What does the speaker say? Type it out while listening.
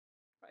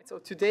right, so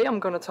today I'm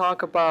going to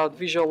talk about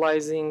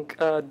visualizing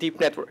deep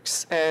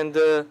networks, and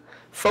the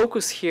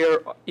focus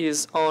here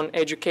is on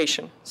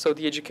education, so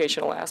the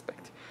educational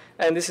aspect.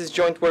 And this is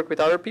joint work with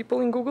other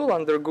people in Google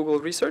under Google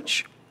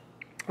Research.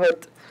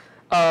 But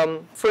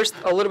first,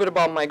 a little bit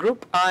about my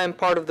group. I am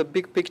part of the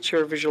Big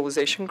Picture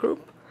Visualization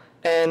group,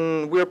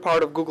 and we're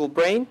part of Google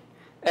Brain.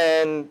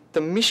 And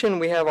the mission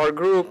we have our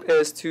group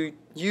is to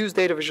use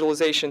data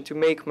visualization to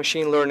make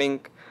machine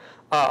learning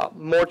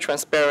more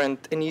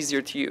transparent and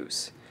easier to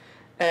use.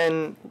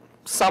 And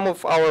some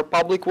of our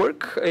public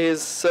work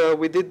is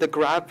we did the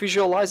graph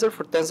visualizer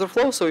for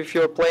TensorFlow. So if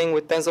you're playing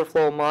with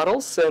TensorFlow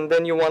models and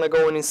then you want to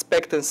go and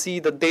inspect and see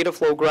the data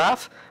flow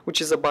graph,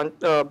 which is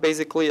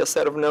basically a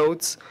set of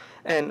nodes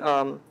and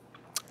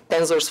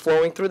tensors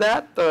flowing through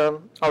that,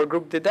 our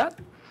group did that.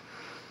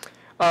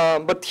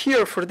 But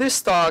here for this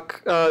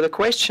talk, the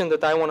question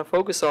that I want to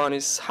focus on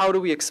is how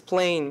do we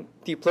explain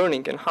deep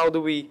learning and how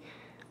do we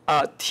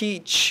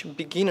teach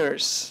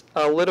beginners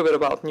a little bit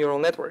about neural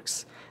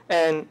networks.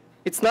 And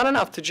it's not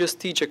enough to just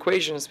teach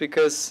equations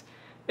because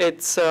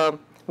it's,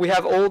 we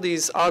have all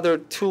these other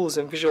tools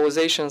and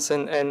visualizations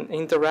and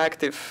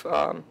interactive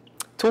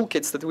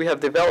toolkits that we have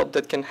developed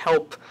that can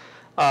help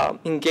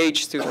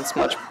engage students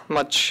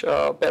much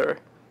better.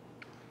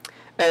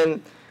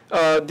 And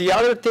the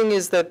other thing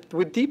is that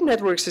with deep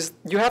networks is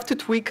you have to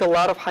tweak a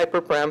lot of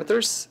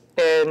hyperparameters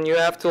and you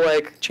have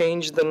to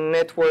change the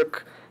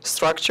network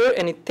structure,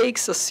 and it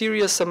takes a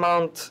serious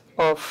amount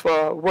of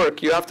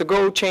work. You have to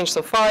go change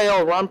some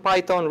file, run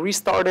Python,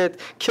 restart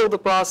it, kill the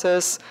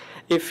process.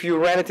 If you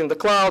ran it in the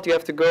cloud, you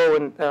have to go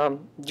and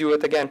do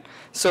it again.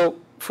 So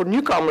for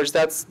newcomers,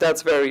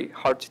 that's very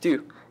hard to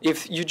do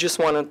if you just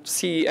want to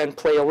see and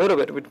play a little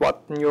bit with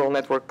what neural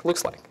network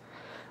looks like.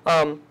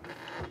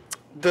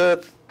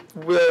 The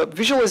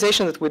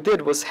visualization that we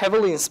did was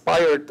heavily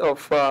inspired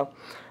of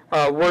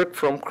work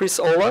from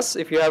Chris Olas.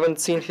 If you haven't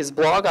seen his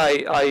blog,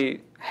 I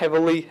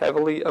heavily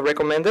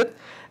recommend it.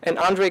 And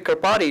Andrei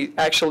Karpathy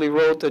actually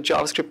wrote a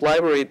JavaScript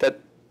library that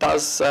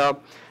does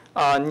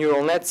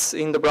neural nets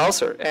in the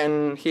browser,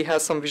 and he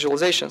has some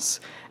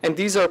visualizations. And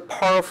these are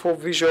powerful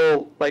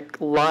visual,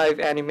 live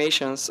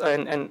animations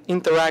and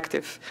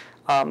interactive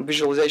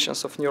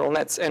visualizations of neural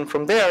nets. And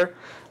from there,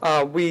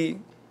 we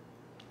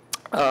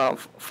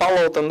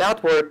followed on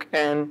that work,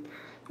 and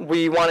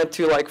we wanted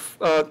to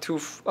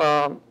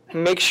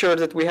make sure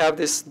that we have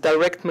this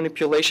direct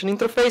manipulation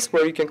interface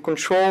where you can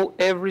control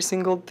every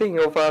single thing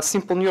of a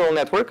simple neural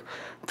network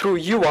through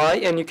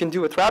UI, and you can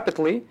do it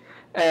rapidly,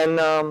 and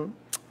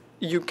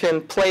you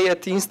can play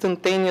it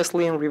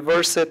instantaneously and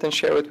reverse it and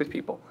share it with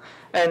people.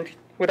 And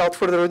without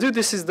further ado,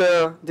 this is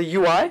the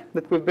UI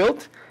that we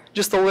built.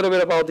 Just a little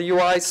bit about the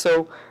UI.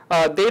 So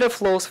data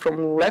flows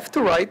from left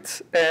to right,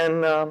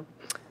 and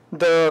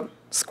the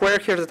square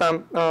here that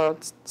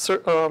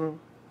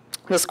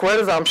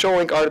I'm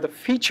showing are the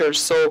features.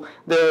 So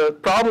the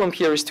problem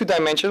here is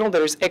two-dimensional.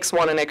 There is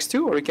x1 and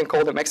x2, or you can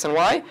call them x and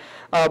y.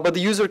 But the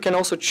user can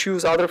also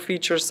choose other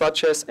features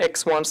such as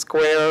x1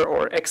 square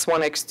or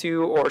x1,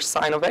 x2, or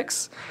sine of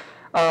x.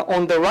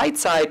 On the right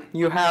side,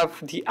 you have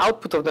the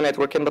output of the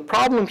network. And the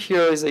problem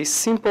here is a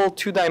simple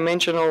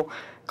two-dimensional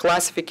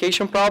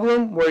classification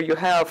problem where you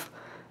have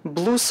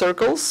blue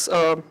circles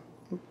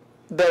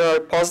that are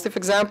positive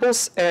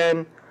examples,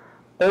 and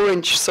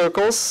orange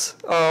circles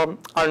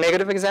are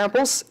negative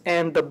examples,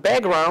 and the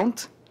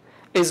background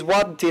is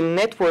what the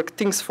network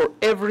thinks for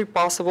every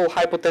possible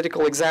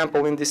hypothetical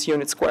example in this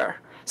unit square.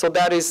 So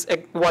that is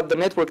what the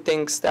network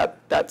thinks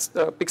that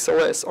pixel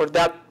is, or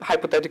that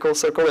hypothetical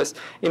circle is.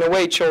 In a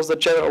way, it shows the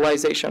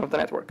generalization of the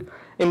network.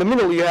 In the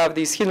middle, you have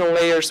these hidden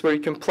layers where you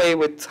can play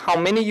with how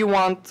many you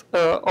want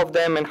of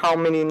them and how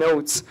many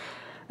nodes.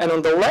 And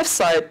on the left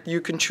side, you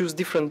can choose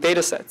different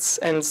data sets,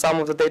 and some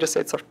of the data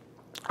sets are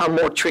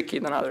more tricky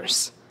than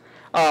others.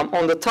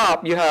 On the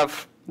top, you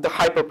have the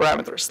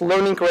hyperparameters,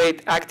 learning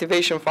rate,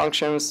 activation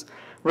functions,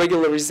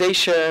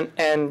 regularization,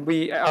 and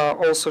we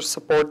also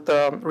support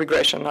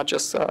regression, not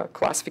just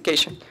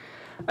classification.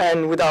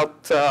 And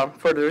without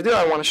further ado,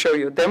 I want to show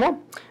you a demo.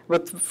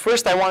 But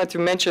first, I wanted to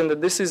mention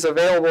that this is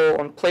available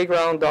on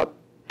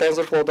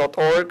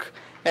playground.tensorflow.org,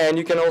 and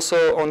you can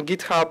also, on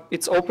GitHub,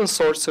 it's open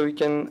source, so you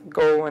can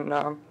go and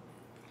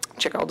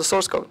check out the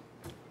source code.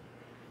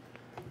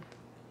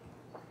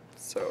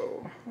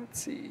 So let's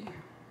see,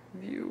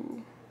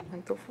 view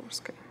and force.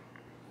 Okay.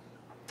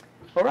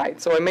 All right,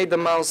 so I made the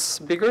mouse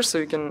bigger so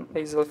you can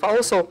easily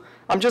follow. So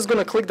I'm just going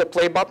to click the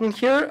play button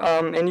here,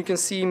 and you can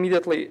see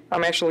immediately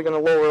I'm actually going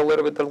to lower a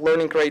little bit the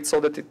learning rate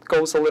so that it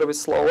goes a little bit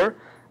slower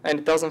and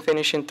it doesn't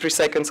finish in 3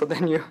 seconds. So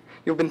then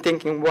you've been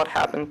thinking what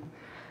happened.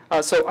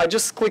 So I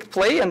just clicked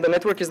play, and the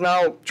network is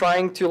now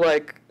trying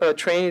to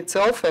train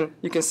itself, and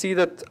you can see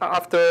that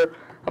after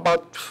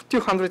about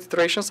 200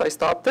 iterations, I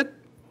stopped it.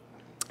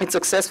 It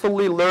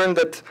successfully learned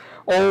that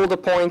all the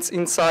points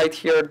inside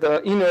here,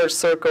 the inner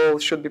circle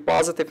should be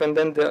positive, and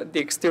then the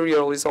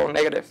exterior is all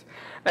negative.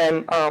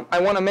 And I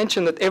want to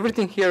mention that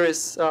everything here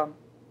is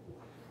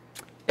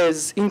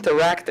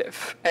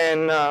interactive,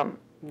 and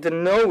the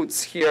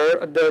nodes here,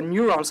 the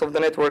neurons of the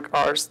network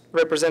are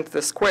represented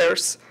as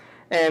squares,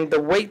 and the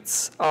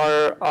weights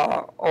are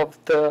of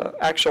the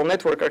actual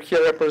network are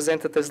here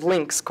represented as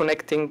links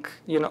connecting,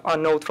 a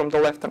node from the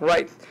left and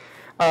right.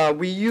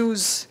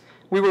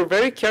 We were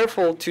very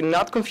careful to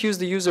not confuse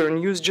the user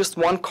and use just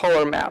one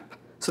color map.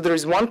 So there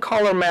is one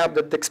color map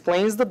that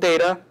explains the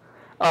data,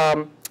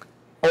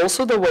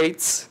 also the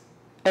weights,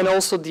 and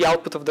also the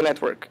output of the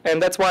network. And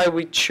that's why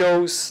we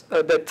chose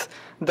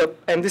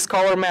and this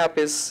color map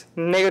is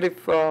negative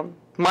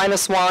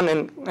 -1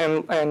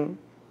 and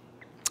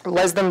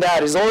less than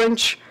that is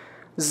orange,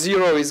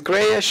 0 is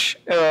grayish,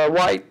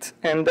 white,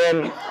 and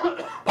then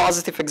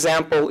positive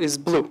example is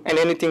blue, and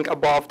anything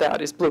above that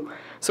is blue.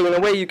 So in a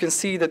way, you can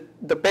see that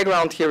the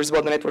background here is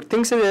what the network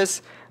thinks it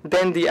is.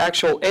 Then the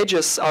actual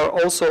edges are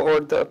also,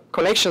 or the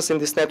connections in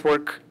this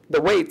network,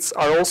 the weights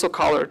are also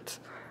colored.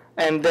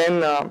 And then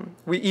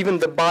even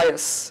the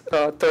bias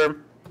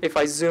term, if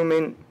I zoom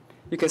in,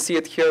 you can see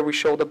it here, we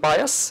show the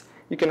bias.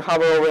 You can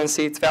hover over and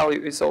see its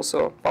value is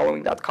also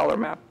following that color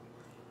map.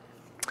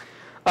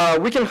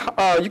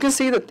 You can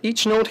see that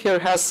each node here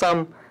has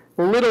some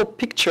little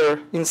picture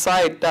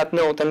inside that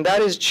node, and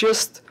that is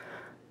just,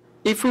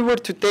 if we were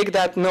to take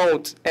that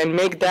node and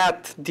make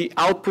that the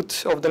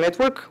output of the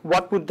network,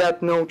 what would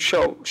that node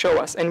show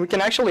us? And we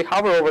can actually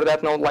hover over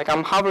that node like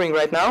I'm hovering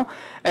right now,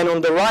 and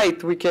on the right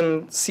we can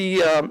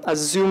see a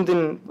zoomed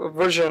in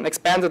version,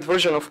 expanded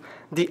version of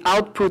the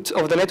output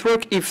of the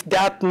network if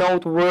that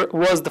node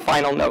was the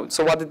final node.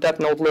 So what did that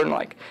node learn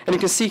like? And you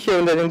can see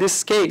here that in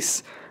this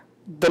case,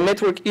 the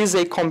network is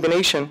a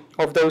combination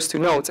of those two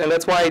nodes, and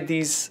that's why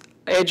these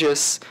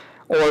edges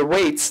or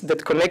weights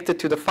that connected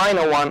to the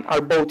final one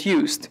are both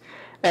used.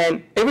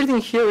 And everything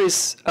here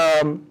is,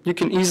 you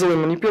can easily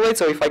manipulate.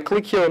 So if I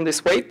click here on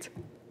this weight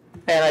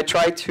and I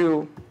try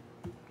to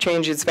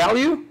change its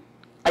value,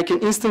 I can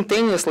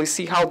instantaneously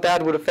see how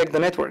that would affect the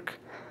network.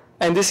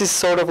 And this is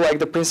sort of like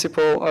the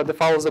principle, that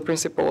follows the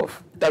principle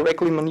of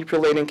directly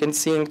manipulating and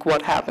seeing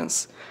what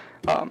happens.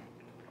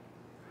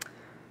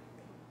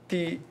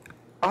 The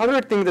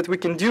other thing that we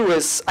can do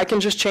is I can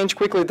just change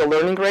quickly the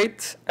learning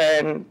rate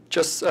and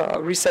just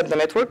reset the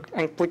network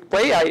and click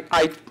play.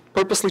 I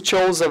purposely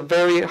chose a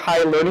very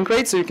high learning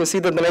rate, so you can see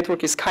that the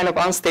network is kind of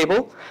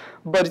unstable,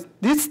 but it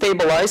did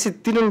stabilize.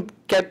 It didn't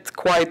get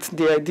quite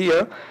the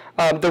idea.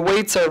 The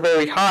weights are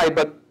very high,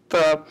 but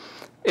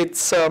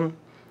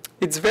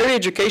it's very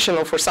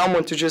educational for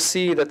someone to just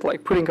see that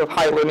like putting a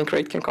high learning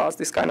rate can cause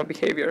this kind of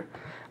behavior.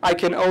 I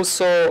can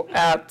also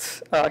add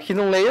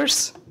hidden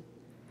layers.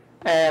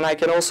 And I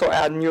can also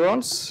add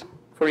neurons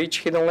for each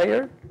hidden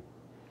layer.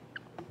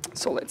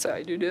 So let's say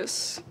I do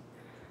this.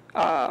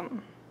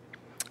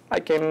 I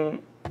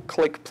can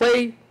click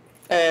play,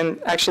 and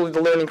actually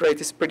the learning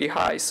rate is pretty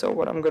high. So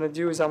what I'm going to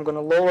do is I'm going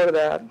to lower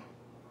that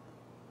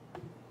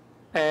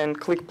and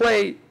click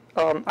play.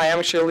 I am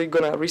actually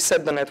going to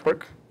reset the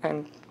network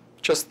and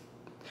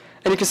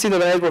you can see that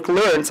the network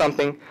learned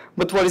something.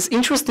 But what is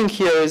interesting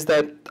here is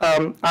that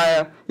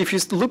if you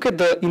look at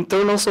the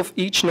internals of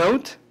each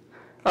node,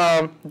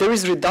 there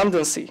is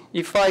redundancy.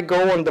 If I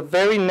go on the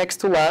very next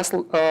to last,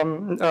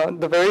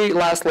 the very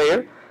last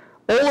layer,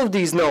 all of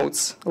these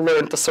nodes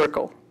learned a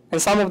circle.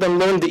 And some of them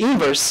learned the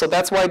inverse, so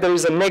that's why there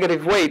is a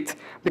negative weight,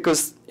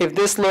 because if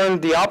this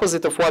learned the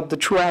opposite of what the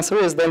true answer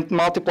is, then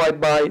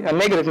multiplied by a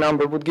negative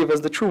number would give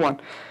us the true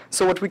one.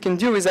 So what we can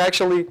do is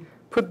actually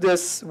put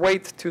this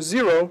weight to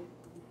 0,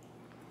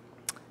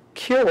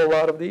 kill a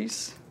lot of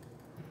these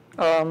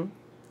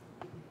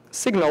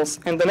signals,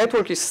 and the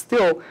network is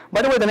still,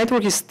 by the way, the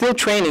network is still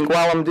training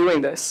while I'm doing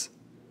this.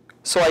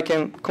 So I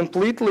can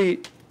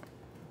completely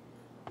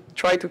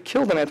try to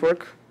kill the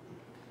network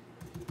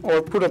or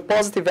put a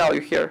positive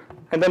value here,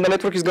 and then the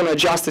network is going to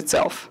adjust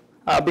itself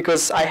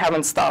because I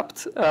haven't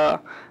stopped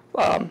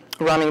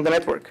running the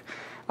network.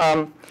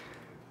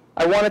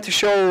 I wanted to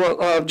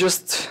show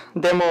just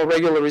demo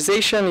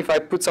regularization. If I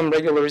put some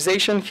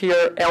regularization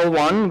here,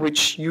 L1,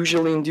 which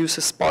usually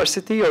induces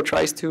sparsity or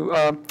tries to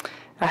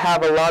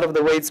have a lot of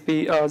the weights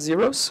be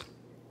zeros.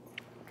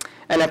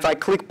 And if I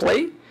click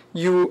play,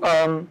 you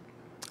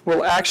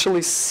will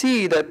actually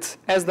see that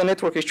as the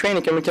network is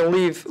training, and we can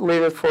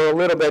leave it for a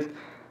little bit,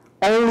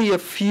 only a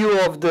few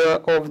of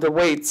the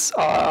weights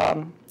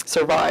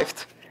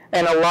survived.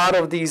 And a lot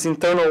of these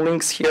internal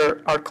links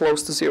here are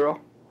close to 0.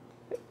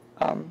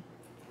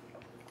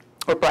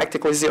 Or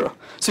practically 0.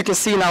 So you can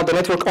see now the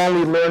network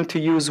only learned to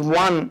use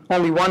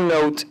only one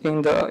node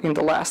in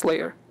the last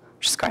layer,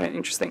 which is kind of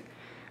interesting.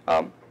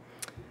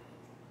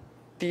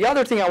 The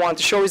other thing I want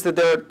to show is that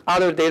there are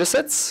other data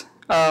sets.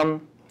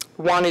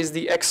 One is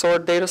the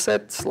XOR data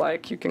set.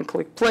 Like you can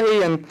click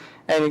play, and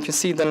you can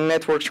see the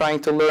network trying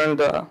to learn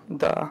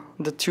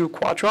the two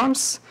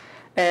quadrants.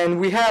 And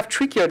we have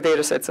trickier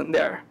data sets in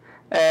there.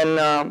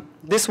 And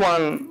this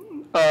one,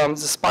 the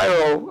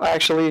spiral,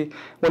 actually,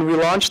 when we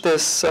launched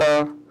this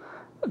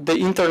the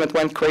internet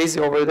went crazy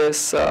over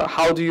this.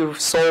 How do you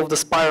solve the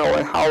spiral,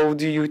 and how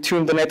do you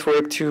tune the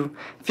network to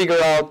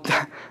figure out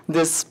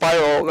this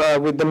spiral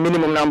with the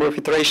minimum number of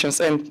iterations?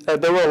 And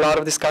there were a lot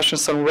of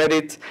discussions on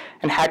Reddit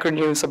and Hacker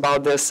News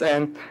about this,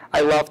 and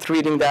I loved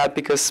reading that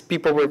because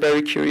people were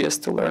very curious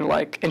to learn,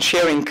 and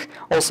sharing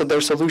also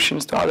their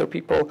solutions to other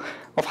people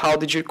of how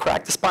did you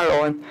crack the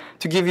spiral. And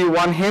to give you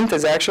one hint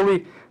is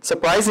actually,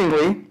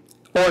 surprisingly,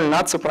 or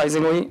not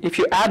surprisingly, if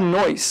you add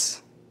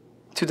noise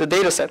to the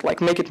data set,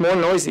 make it more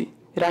noisy,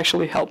 it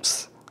actually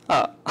helps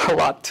a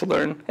lot to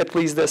learn at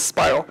least this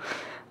spiral.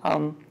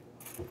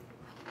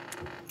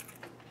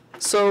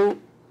 So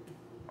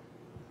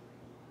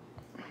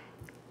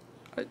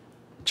I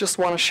just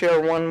want to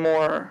share one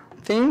more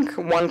thing,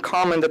 one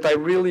comment that I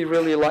really,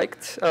 really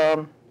liked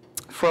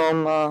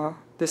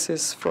this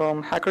is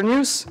from Hacker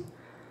News.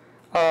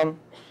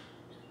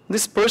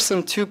 This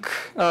person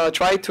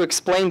tried to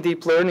explain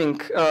deep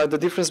learning, the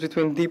difference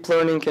between deep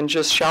learning and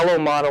just shallow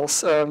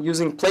models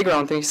using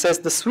Playground. And he says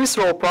the Swiss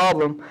roll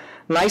problem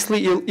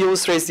nicely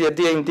illustrates the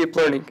idea in deep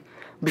learning.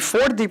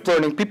 Before deep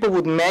learning, people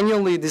would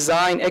manually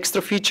design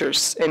extra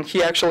features. And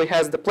he actually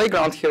has the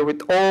Playground here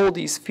with all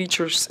these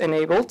features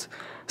enabled,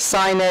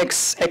 sin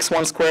x,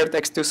 x1 squared,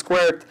 x2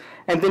 squared,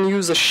 and then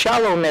use a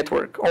shallow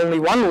network, only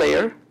one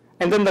layer,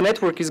 and then the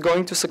network is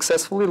going to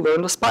successfully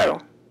learn the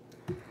spiral.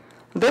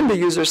 Then the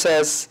user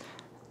says,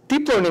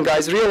 deep learning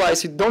guys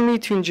realize you don't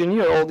need to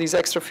engineer all these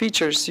extra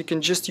features. You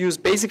can just use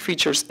basic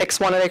features,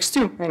 x1 and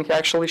x2. And he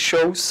actually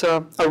shows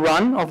a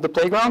run of the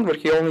Playground where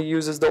he only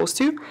uses those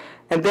two.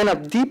 And then a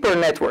deeper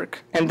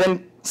network. And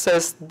then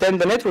says, then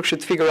the network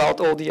should figure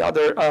out all the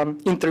other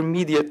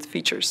intermediate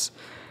features.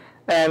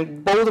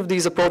 And both of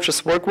these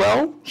approaches work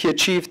well. He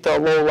achieved a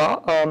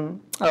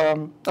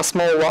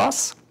small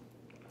loss.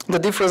 The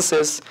difference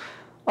is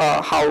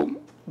how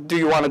do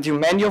you want to do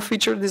manual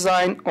feature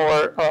design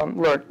or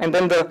learn? And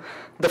then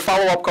the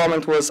follow-up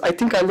comment was, I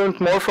think I learned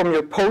more from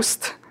your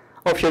post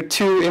of your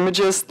 2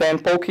 images than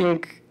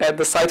poking at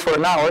the site for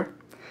an hour,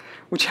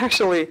 which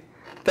actually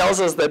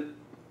tells us that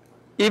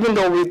even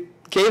though we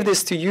gave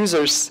this to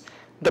users,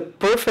 the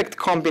perfect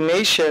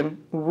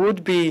combination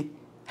would be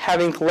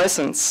having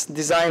lessons,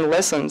 design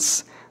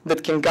lessons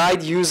that can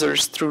guide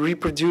users through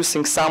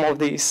reproducing some of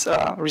these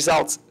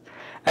results.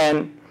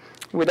 And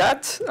with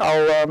that,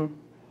 I'll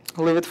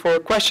leave it for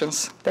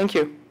questions. Thank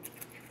you.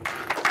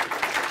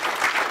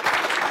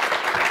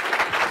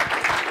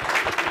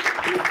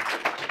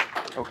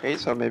 Okay,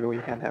 so maybe we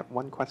can have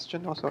one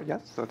question also.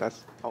 Yes, so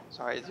that's, oh,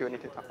 sorry, you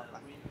need to talk about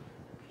that.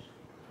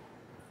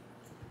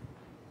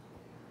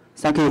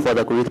 Thank you for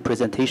the great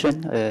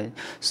presentation.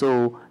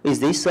 So is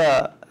this,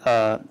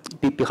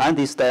 behind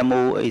this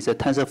demo is a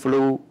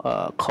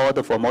TensorFlow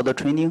code for model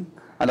training?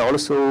 And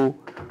also,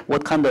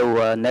 what kind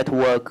of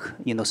network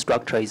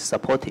structure is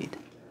supported?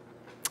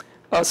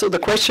 So the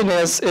question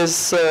is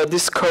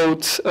this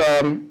code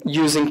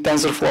using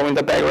TensorFlow in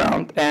the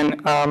background?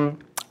 And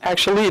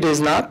actually, it is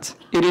not.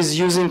 It is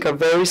using a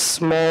very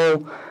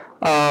small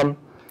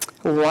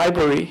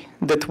library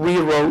that we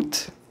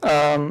wrote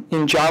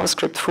in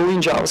JavaScript, fully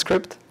in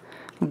JavaScript,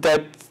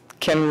 that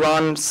can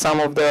run some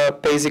of the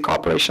basic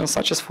operations,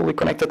 such as fully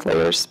connected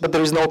layers. But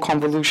there is no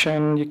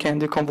convolution. You can't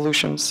do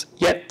convolutions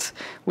yet.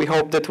 We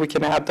hope that we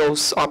can add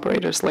those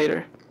operators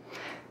later.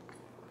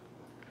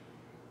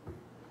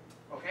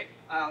 Okay,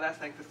 let's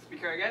thank the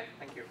speaker again.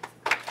 Thank you.